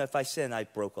 well, if I sin, I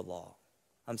broke a law.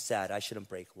 I'm sad. I shouldn't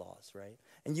break laws, right?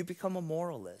 And you become a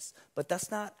moralist. But that's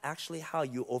not actually how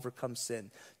you overcome sin.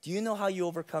 Do you know how you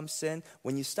overcome sin?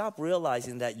 When you stop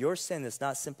realizing that your sin is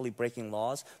not simply breaking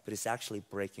laws, but it's actually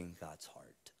breaking God's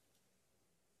heart.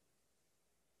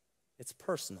 It's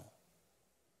personal.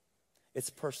 It's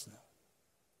personal.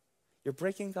 You're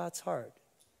breaking God's heart.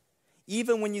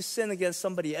 Even when you sin against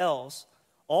somebody else,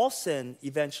 all sin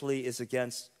eventually is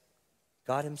against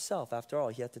God himself. After all,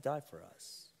 he had to die for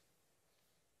us.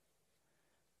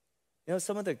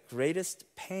 Some of the greatest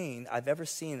pain I've ever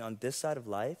seen on this side of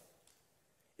life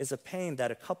is a pain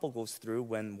that a couple goes through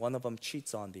when one of them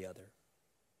cheats on the other.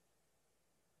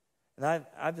 And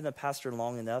I've been a pastor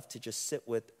long enough to just sit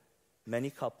with many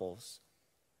couples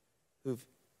who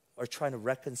are trying to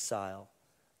reconcile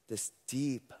this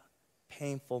deep,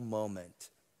 painful moment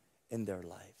in their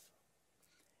life.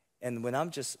 And when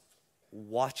I'm just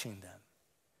watching them,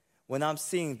 when I'm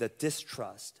seeing the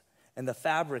distrust and the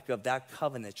fabric of that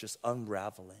covenant just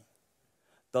unraveling,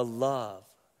 the love,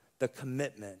 the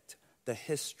commitment, the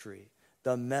history,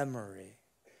 the memory,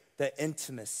 the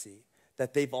intimacy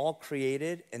that they've all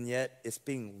created, and yet it's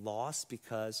being lost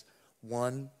because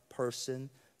one person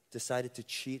decided to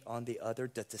cheat on the other,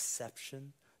 the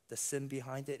deception, the sin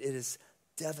behind it, it is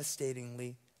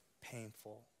devastatingly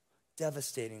painful,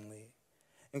 devastatingly.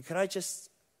 And could I just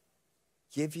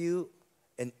give you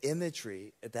an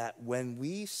imagery that when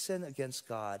we sin against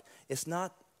God, it's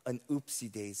not an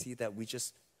oopsie daisy that we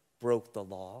just broke the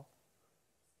law.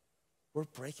 We're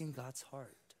breaking God's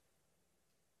heart.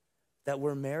 That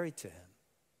we're married to him.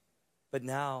 But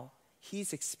now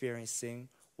he's experiencing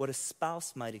what a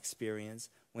spouse might experience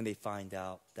when they find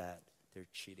out that they're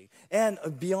cheating. And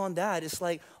beyond that, it's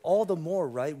like all the more,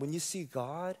 right? When you see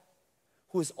God,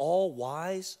 who is all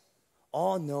wise,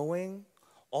 all knowing,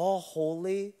 all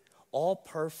holy, all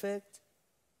perfect,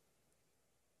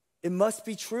 it must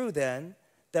be true then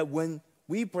that when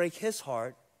we break his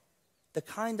heart, the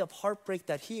kind of heartbreak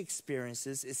that he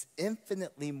experiences is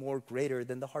infinitely more greater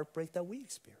than the heartbreak that we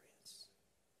experience.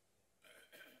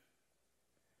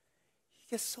 He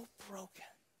gets so broken.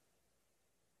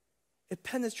 It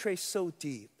penetrates so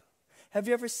deep. Have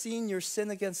you ever seen your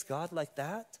sin against God like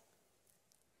that?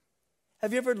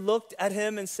 Have you ever looked at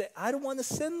him and said, I don't want to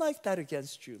sin like that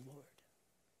against you, Lord?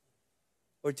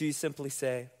 Or do you simply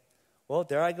say, well,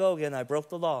 there I go again. I broke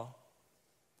the law.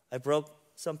 I broke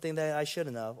something that I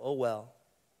shouldn't have. Oh, well.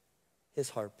 His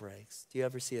heart breaks. Do you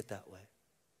ever see it that way?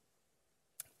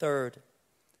 Third,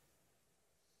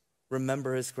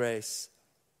 remember his grace.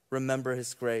 Remember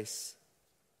his grace.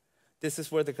 This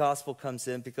is where the gospel comes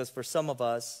in, because for some of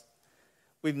us,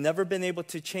 we've never been able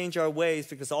to change our ways,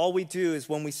 because all we do is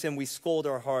when we sin, we scold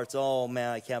our hearts. Oh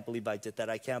man, I can't believe I did that.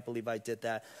 I can't believe I did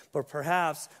that. But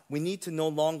perhaps we need to no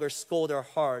longer scold our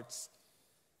hearts,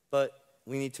 but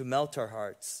we need to melt our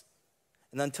hearts.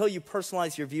 And until you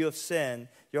personalize your view of sin,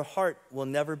 your heart will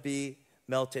never be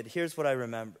melted. Here's what I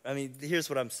remember. Here's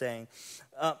what I'm saying.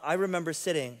 I remember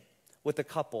sitting with a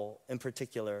couple in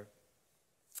particular,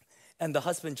 and the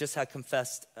husband just had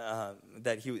confessed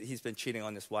that he's been cheating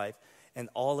on his wife, and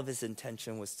all of his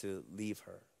intention was to leave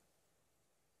her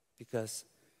because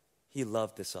he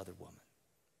loved this other woman.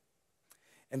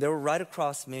 And they were right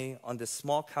across me on this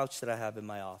small couch that I have in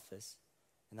my office,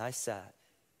 and I sat.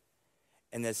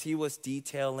 And as he was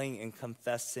detailing and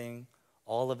confessing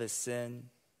all of his sin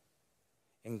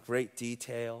in great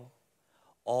detail,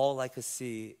 all I could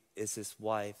see is his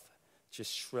wife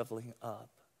just shriveling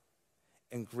up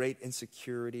in great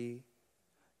insecurity,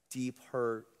 deep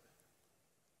hurt,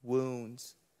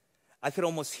 wounds. I could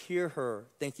almost hear her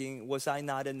thinking, was I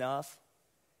not enough?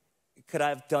 Could I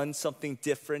have done something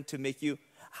different to make you,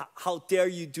 how dare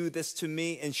you do this to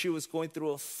me? And she was going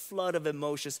through a flood of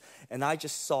emotions, and I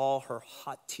just saw her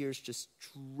hot tears just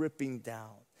dripping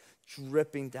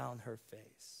down her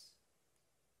face.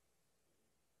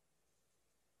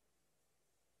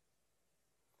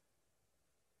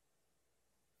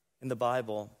 In the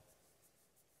Bible,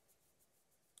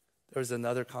 there's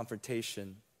another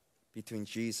confrontation between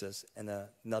Jesus and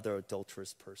another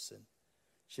adulterous person.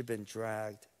 She'd been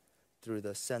dragged through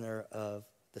the center of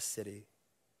the city,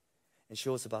 and she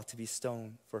was about to be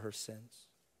stoned for her sins.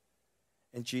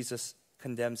 And Jesus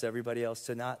condemns everybody else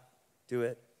to not do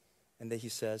it. And then he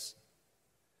says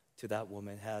to that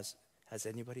woman, has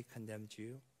anybody condemned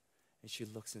you? And she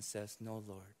looks and says, no,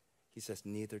 Lord. He says,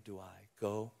 neither do I.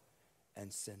 Go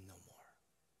and sin no more.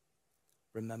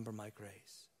 Remember my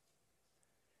grace.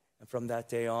 And from that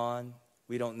day on,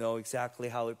 we don't know exactly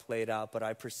how it played out, but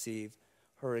I perceive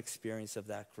her experience of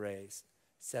that grace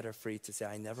set her free to say,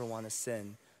 I never want to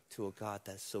sin to a God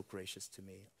that's so gracious to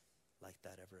me like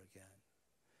that ever again.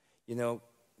 You know,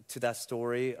 to that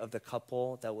story of the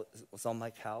couple that was on my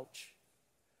couch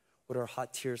with her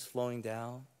hot tears flowing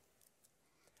down,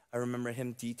 I remember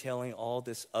him detailing all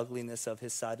this ugliness of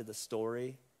his side of the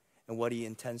story and what he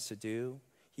intends to do.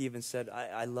 He even said,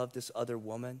 I love this other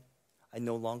woman. I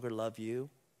no longer love you.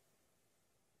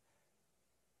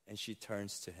 And she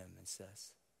turns to him and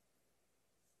says,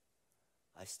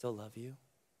 I still love you,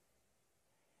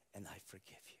 and I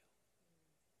forgive you.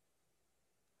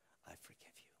 I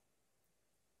forgive you.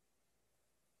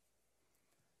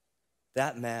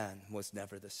 That man was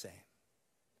never the same.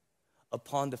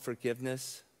 Upon the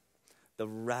forgiveness, the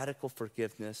radical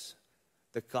forgiveness,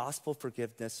 the gospel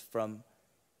forgiveness from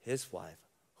his wife,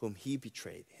 whom he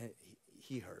betrayed,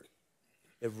 he hurt,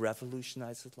 it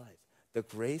revolutionized his life. The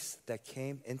grace that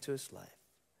came into his life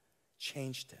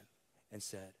changed him and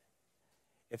said,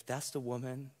 if that's the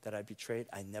woman that I betrayed,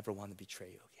 I never want to betray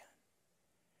you again.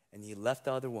 And he left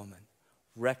the other woman,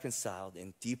 reconciled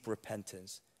in deep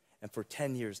repentance. And for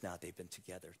 10 years now, they've been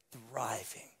together,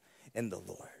 thriving in the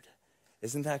Lord.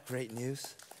 Isn't that great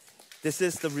news? This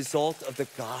is the result of the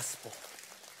gospel.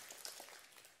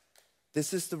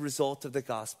 This is the result of the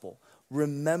gospel.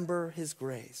 Remember his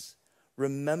grace.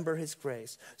 Remember his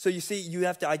grace. So you see, you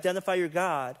have to identify your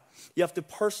God. You have to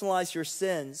personalize your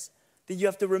sins. Then you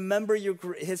have to remember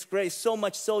his grace so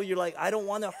much so you're like, I don't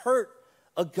want to hurt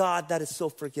a God that is so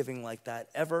forgiving like that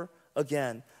ever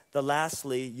again.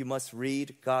 Lastly, you must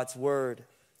read God's word.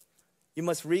 You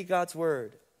must read God's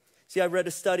word. See, I read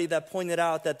a study that pointed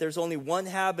out that there's only one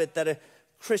habit that a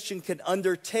Christian can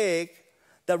undertake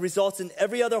that results in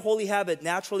every other holy habit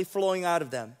naturally flowing out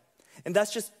of them. And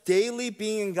that's just daily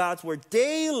being in God's word.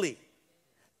 Daily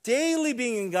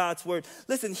being in God's word.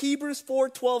 Listen, Hebrews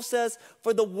 4:12 says,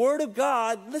 for the word of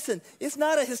God, listen, it's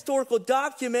not a historical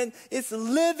document, it's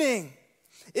living.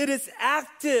 It is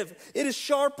active. It is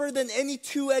sharper than any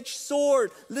two-edged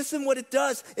sword. Listen what it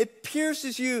does. It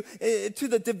pierces you to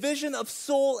the division of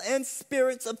soul and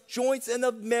spirits, of joints and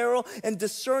of marrow, and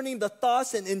discerning the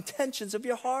thoughts and intentions of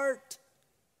your heart.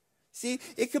 See,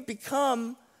 it could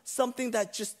become something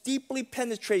that just deeply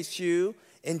penetrates you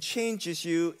and changes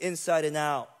you inside and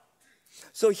out.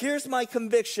 So here's my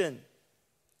conviction.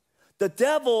 The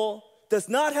devil does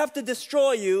not have to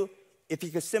destroy you if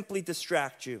he could simply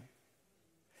distract you.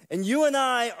 And you and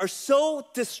I are so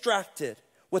distracted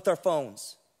with our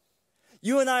phones.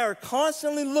 You and I are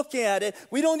constantly looking at it.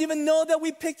 We don't even know that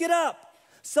we pick it up.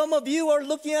 Some of you are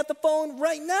looking at the phone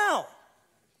right now,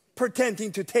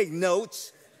 pretending to take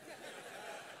notes.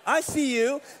 I see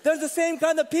you. There's the same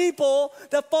kind of people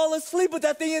that fall asleep with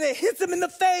that thing and it hits them in the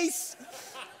face.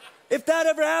 If that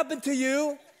ever happened to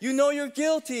you, you know you're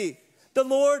guilty.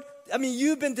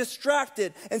 You've been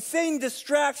distracted, and Satan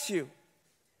distracts you.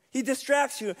 He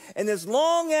distracts you. And as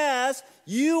long as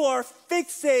you are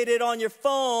fixated on your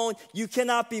phone, you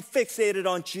cannot be fixated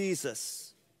on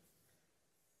Jesus.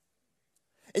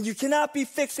 And you cannot be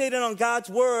fixated on God's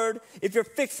word if you're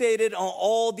fixated on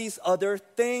all these other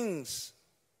things.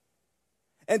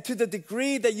 And to the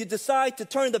degree that you decide to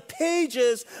turn the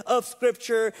pages of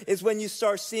Scripture is when you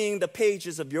start seeing the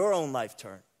pages of your own life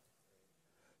turn.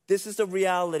 This is the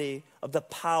reality of the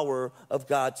power of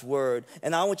God's word.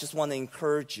 And I would just want to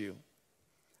encourage you.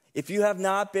 If you have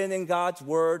not been in God's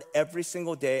word every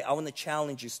single day, I want to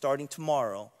challenge you starting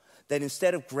tomorrow that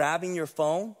instead of grabbing your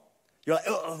phone, you're like,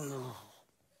 oh, no.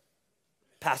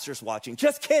 Pastor's watching.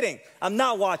 Just kidding. I'm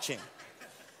not watching.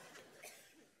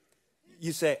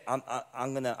 You say, I'm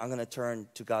gonna turn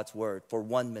to God's word for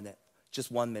 1 minute. Just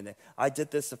 1 minute. I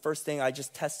did this, the first thing, I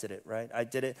just tested it, right? I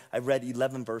did it. I read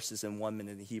 11 verses in 1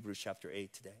 minute in Hebrews chapter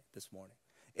 8 this morning.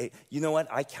 You know what?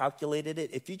 I calculated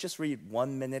it. If you just read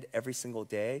 1 minute every single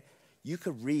day, you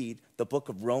could read the book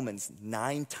of Romans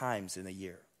 9 times in a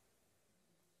year.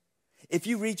 If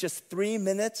you read just 3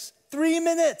 minutes, 3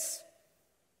 minutes.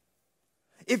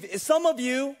 If some of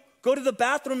you go to the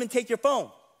bathroom and take your phone,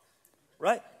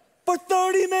 right? For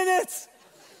 30 minutes.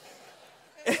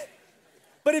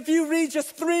 But if you read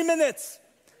just 3 minutes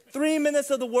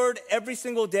of the word every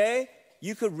single day,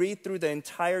 you could read through the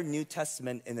entire New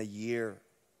Testament in a year.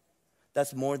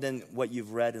 That's more than what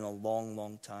you've read in a long,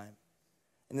 long time.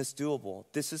 And it's doable.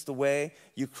 This is the way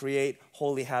you create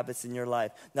holy habits in your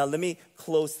life. Now, let me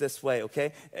close this way,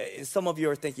 okay? Some of you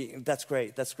are thinking, that's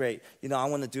great. You know, I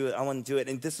want to do it.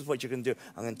 And this is what you're going to do.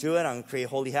 I'm going to do it. I'm going to create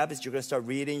holy habits. You're going to start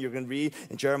reading. You're going to read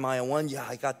in Jeremiah 1. Yeah,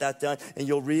 I got that done. And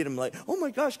you'll read them like, oh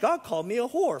my gosh, God called me a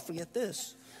whore. Forget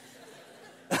this.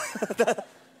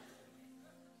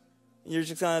 You're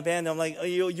just going to abandon. I'm like,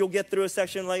 you'll get through a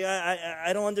section like,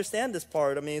 I don't understand this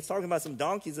part. I mean, it's talking about some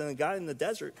donkeys and a guy in the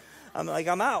desert. I'm like,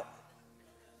 I'm out.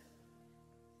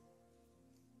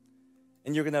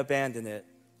 And you're going to abandon it.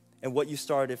 And what you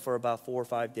started for about 4 or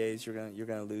 5 days, you're going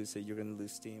to lose it. You're going to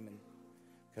lose steam. And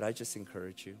could I just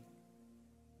encourage you?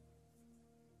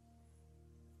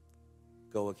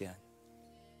 Go again.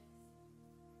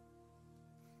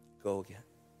 Go again.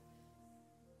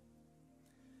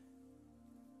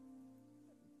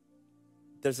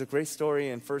 There's a great story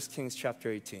in 1 Kings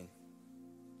chapter 18.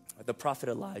 The prophet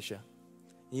Elijah.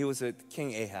 He was a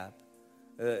King Ahab,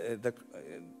 the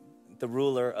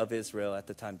ruler of Israel at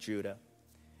the time, Judah.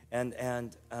 And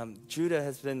Judah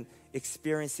has been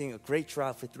experiencing a great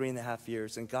drought for 3.5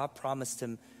 years. And God promised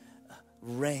him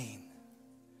rain.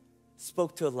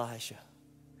 Spoke to Elijah.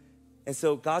 And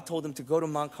so God told him to go to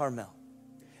Mount Carmel.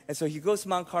 And so he goes to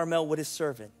Mount Carmel with his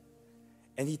servant.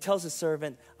 And he tells his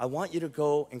servant, I want you to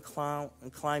go and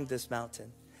climb this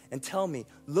mountain. and tell me.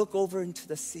 Look over into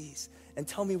the seas and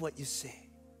tell me what you see.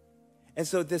 And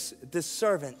so this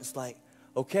servant is like,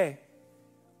 okay,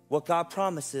 what God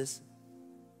promises,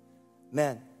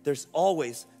 man, there's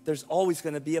always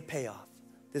going to be a payoff.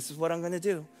 This is what I'm going to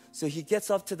do. So he gets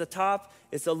up to the top.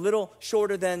 It's a little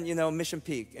shorter than, Mission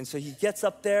Peak. And so he gets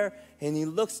up there and he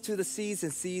looks to the seas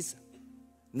and sees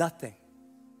nothing.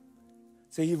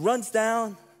 So he runs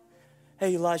down.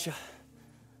 Hey, Elijah,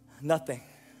 nothing.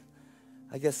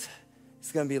 I guess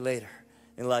it's going to be later.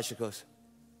 And Elijah goes,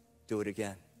 do it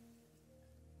again.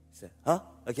 He said, huh?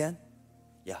 Again?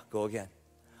 Yeah, go again.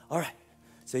 All right.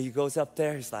 So he goes up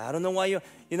there. He's like, I don't know why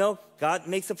God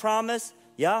makes a promise.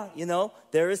 Yeah,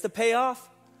 there is the payoff.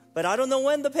 But I don't know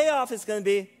when the payoff is going to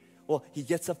be. Well, he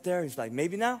gets up there. He's like,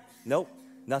 maybe now? Nope,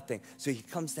 nothing. So he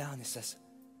comes down and says,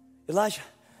 Elijah,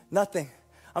 nothing.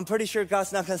 I'm pretty sure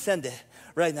God's not going to send it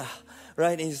right now.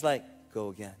 Right? And he's like, go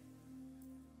again.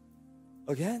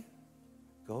 Again?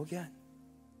 Go again.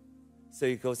 So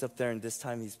he goes up there, and this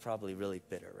time he's probably really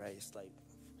bitter, right? He's like,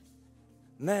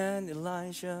 man,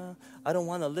 Elijah, I don't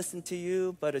want to listen to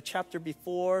you, but a chapter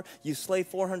before, you slayed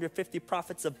 450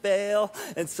 prophets of Baal,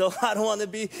 and so I don't want to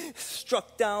be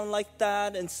struck down like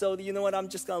that, and so, you know what, I'm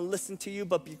just going to listen to you,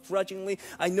 but begrudgingly.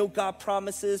 I know God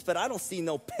promises, but I don't see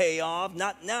no payoff.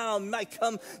 Not now. It might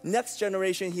come next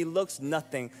generation. He looks,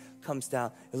 nothing comes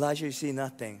down. Elijah, you see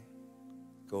nothing.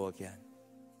 Go again.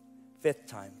 5th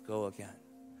time, go again.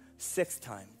 6th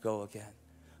time, go again.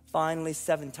 Finally,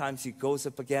 7 times, he goes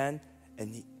up again,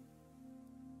 and he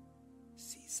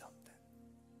sees something.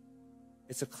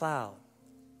 It's a cloud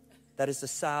that is the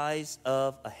size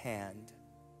of a hand.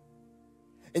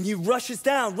 And he rushes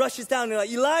down, and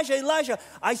like, Elijah,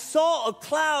 I saw a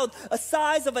cloud a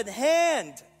size of a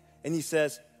hand. And he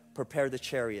says, prepare the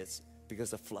chariots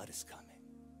because the flood is coming.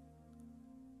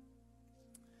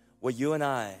 Well, you and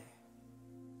I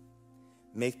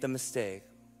make the mistake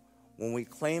when we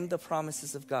claim the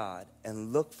promises of God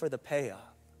and look for the payoff,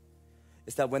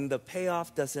 is that when the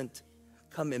payoff doesn't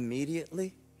come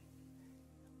immediately,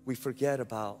 we forget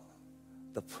about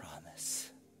the promise.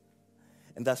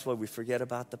 And that's why we forget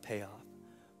about the payoff.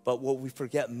 But what we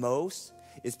forget most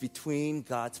is between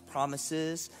God's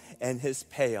promises and his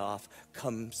payoff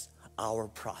comes our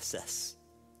process.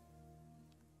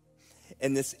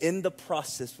 And it's in the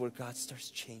process where God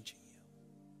starts changing you.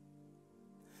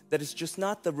 That it's just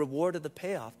not the reward of the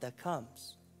payoff that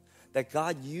comes. That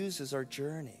God uses our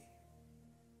journey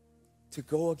to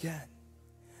go again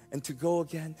and to go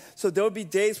again. So there'll be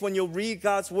days when you'll read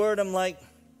God's word, I'm like,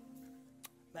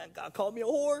 man, God called me a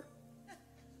whore.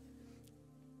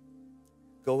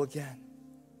 Go again.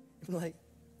 I'm like,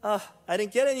 I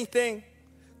didn't get anything.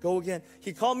 Go again.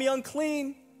 He called me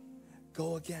unclean.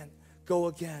 Go again. Go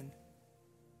again.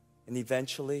 And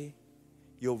eventually,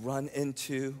 you'll run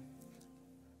into,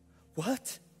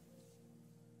 what?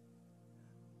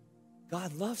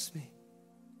 God loves me.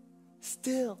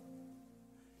 Still.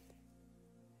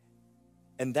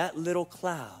 And that little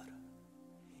cloud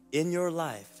in your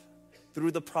life,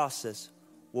 through the process,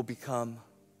 will become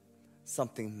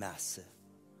something massive,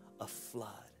 a flood.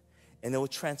 And it will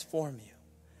transform you.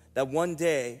 That one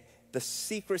day, the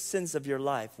secret sins of your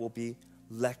life will be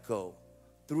let go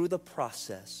through the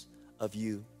process of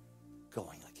you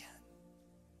going again.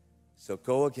 So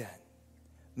go again.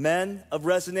 Men of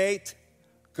Resonate,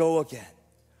 go again.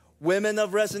 Women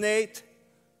of Resonate,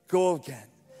 go again.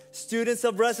 Students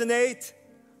of Resonate,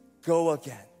 go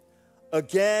again.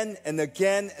 Again and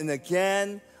again and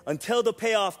again until the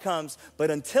payoff comes.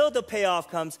 But until the payoff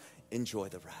comes, enjoy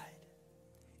the ride.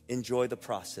 Enjoy the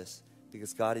process,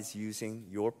 because God is using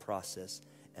your process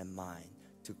and mine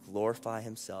to glorify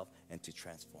himself and to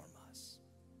transform us.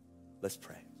 Let's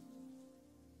pray.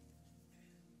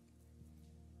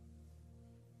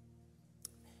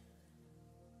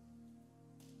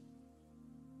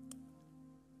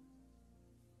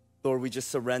 Lord, we just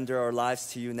surrender our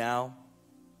lives to you now.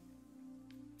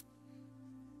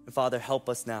 And Father, help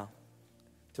us now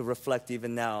to reflect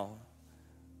even now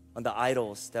on the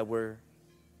idols that we're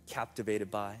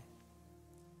captivated by.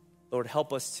 Lord,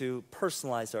 help us to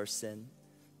personalize our sin,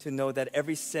 to know that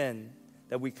every sin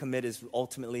that we commit is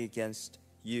ultimately against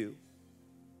you.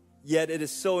 Yet it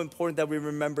is so important that we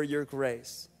remember your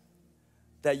grace,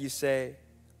 that you say,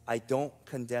 I don't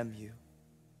condemn you.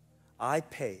 I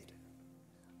paid.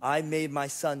 I made my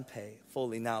son pay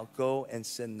fully. Now go and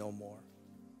sin no more.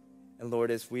 And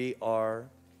Lord, as we are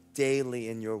daily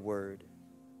in your word,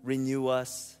 renew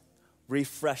us,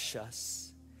 refresh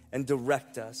us, and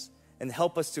direct us, and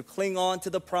help us to cling on to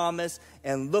the promise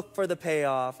and look for the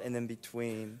payoff. And in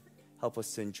between, help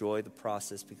us to enjoy the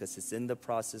process, because it's in the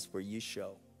process where you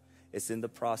show. It's in the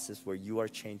process where you are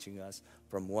changing us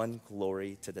from one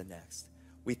glory to the next.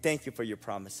 We thank you for your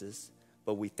promises,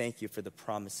 but we thank you for the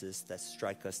promises that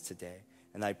strike us today.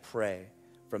 And I pray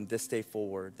from this day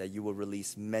forward that you will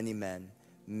release many men,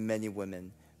 many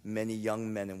women, many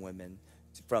young men and women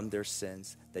from their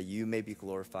sins, that you may be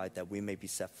glorified, that we may be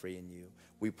set free in you.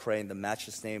 We pray in the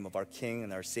matchless name of our King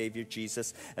and our Savior,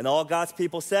 Jesus. And all God's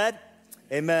people said,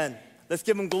 amen. Let's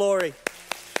give him glory.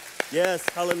 Yes,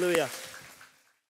 hallelujah.